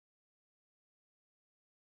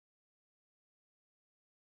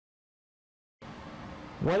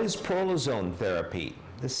What is prolozone therapy?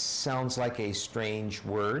 This sounds like a strange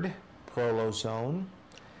word, prolozone.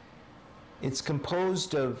 It's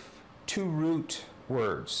composed of two root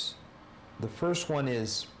words. The first one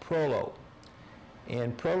is prolo,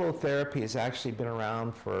 and prolotherapy has actually been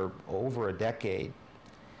around for over a decade.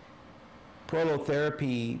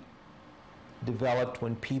 Prolotherapy developed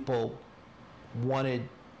when people wanted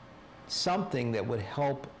something that would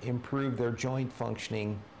help improve their joint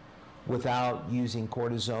functioning without using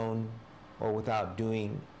cortisone or without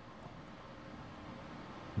doing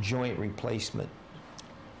joint replacement.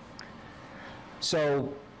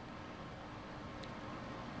 So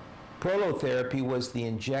prolotherapy was the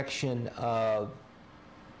injection of,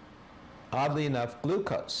 oddly enough,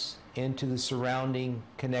 glucose into the surrounding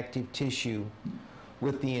connective tissue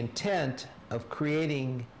with the intent of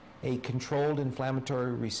creating a controlled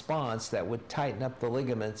inflammatory response that would tighten up the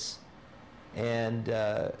ligaments and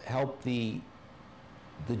help the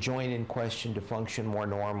joint in question to function more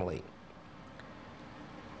normally.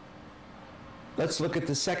 Let's look at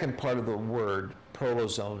the second part of the word,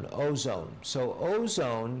 prolozone, ozone. So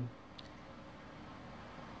ozone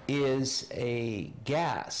is a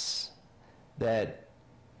gas that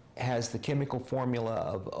has the chemical formula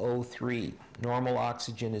of O3. Normal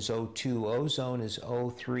oxygen is O2, ozone is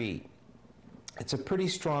O3. It's a pretty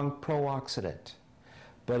strong pro-oxidant,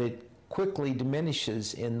 but it quickly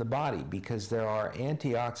diminishes in the body because there are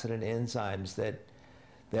antioxidant enzymes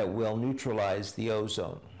that will neutralize the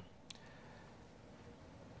ozone.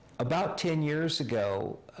 About 10 years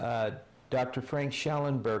ago, Dr. Frank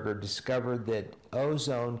Schellenberger discovered that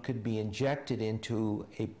ozone could be injected into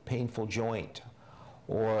a painful joint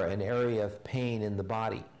or an area of pain in the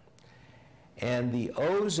body. And the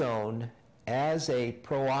ozone, as a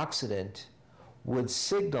pro-oxidant, would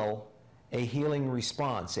signal a healing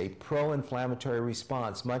response, a pro-inflammatory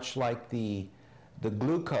response, much like the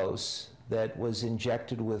glucose that was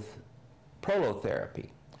injected with prolotherapy.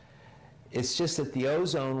 It's just that the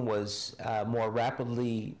ozone was more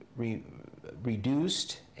rapidly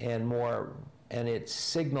reduced and it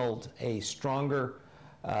signaled a stronger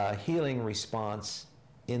healing response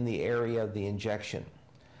in the area of the injection.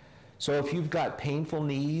 So if you've got painful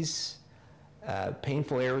knees,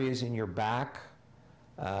 painful areas in your back,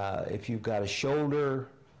 if you've got a shoulder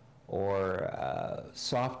or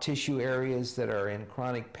soft tissue areas that are in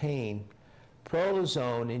chronic pain,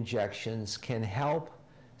 prolozone injections can help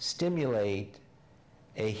stimulate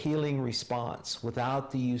a healing response without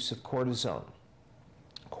the use of cortisone.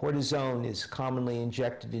 Cortisone is commonly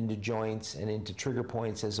injected into joints and into trigger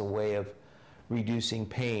points as a way of reducing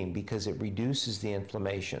pain because it reduces the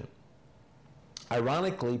inflammation.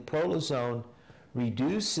 Ironically, prolozone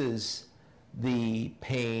reduces the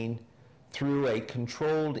pain through a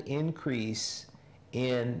controlled increase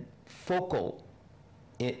in focal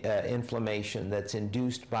inflammation that's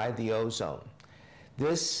induced by the ozone.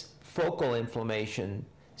 This focal inflammation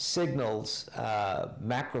signals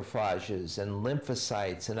macrophages and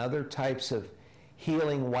lymphocytes and other types of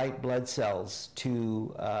healing white blood cells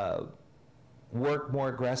to work more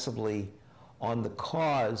aggressively on the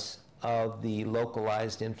cause of the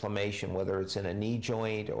localized inflammation, whether it's in a knee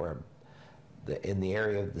joint or in the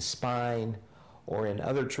area of the spine or in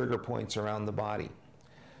other trigger points around the body.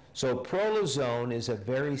 So prolozone is a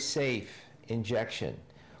very safe injection.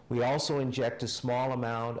 We also inject a small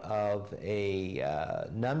amount of a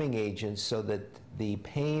numbing agent so that the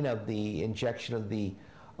pain of the injection of the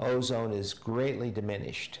ozone is greatly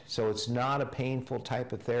diminished. So it's not a painful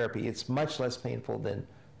type of therapy. It's much less painful than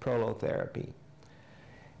prolotherapy.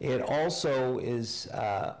 It also is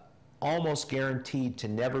almost guaranteed to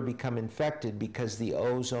never become infected because the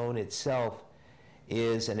ozone itself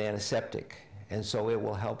is an antiseptic, and so it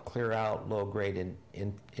will help clear out low-grade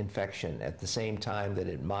infection at the same time that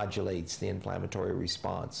it modulates the inflammatory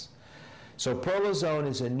response. So prolozone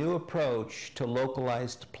is a new approach to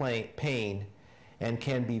localized pain and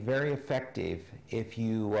can be very effective if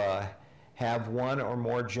you have one or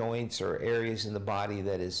more joints or areas in the body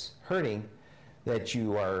that is hurting, that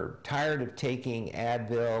you are tired of taking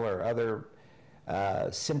Advil or other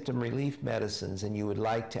symptom relief medicines, and you would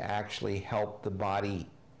like to actually help the body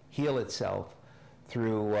heal itself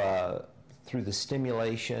through the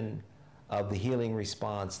stimulation of the healing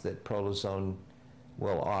response that prolozone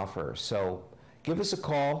will offer. So give us a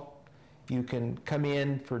call. You can come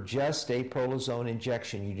in for just a prolozone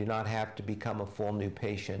injection. You do not have to become a full new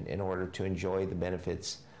patient in order to enjoy the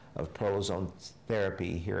benefits of prolozone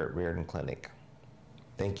therapy here at Riordan Clinic.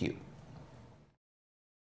 Thank you.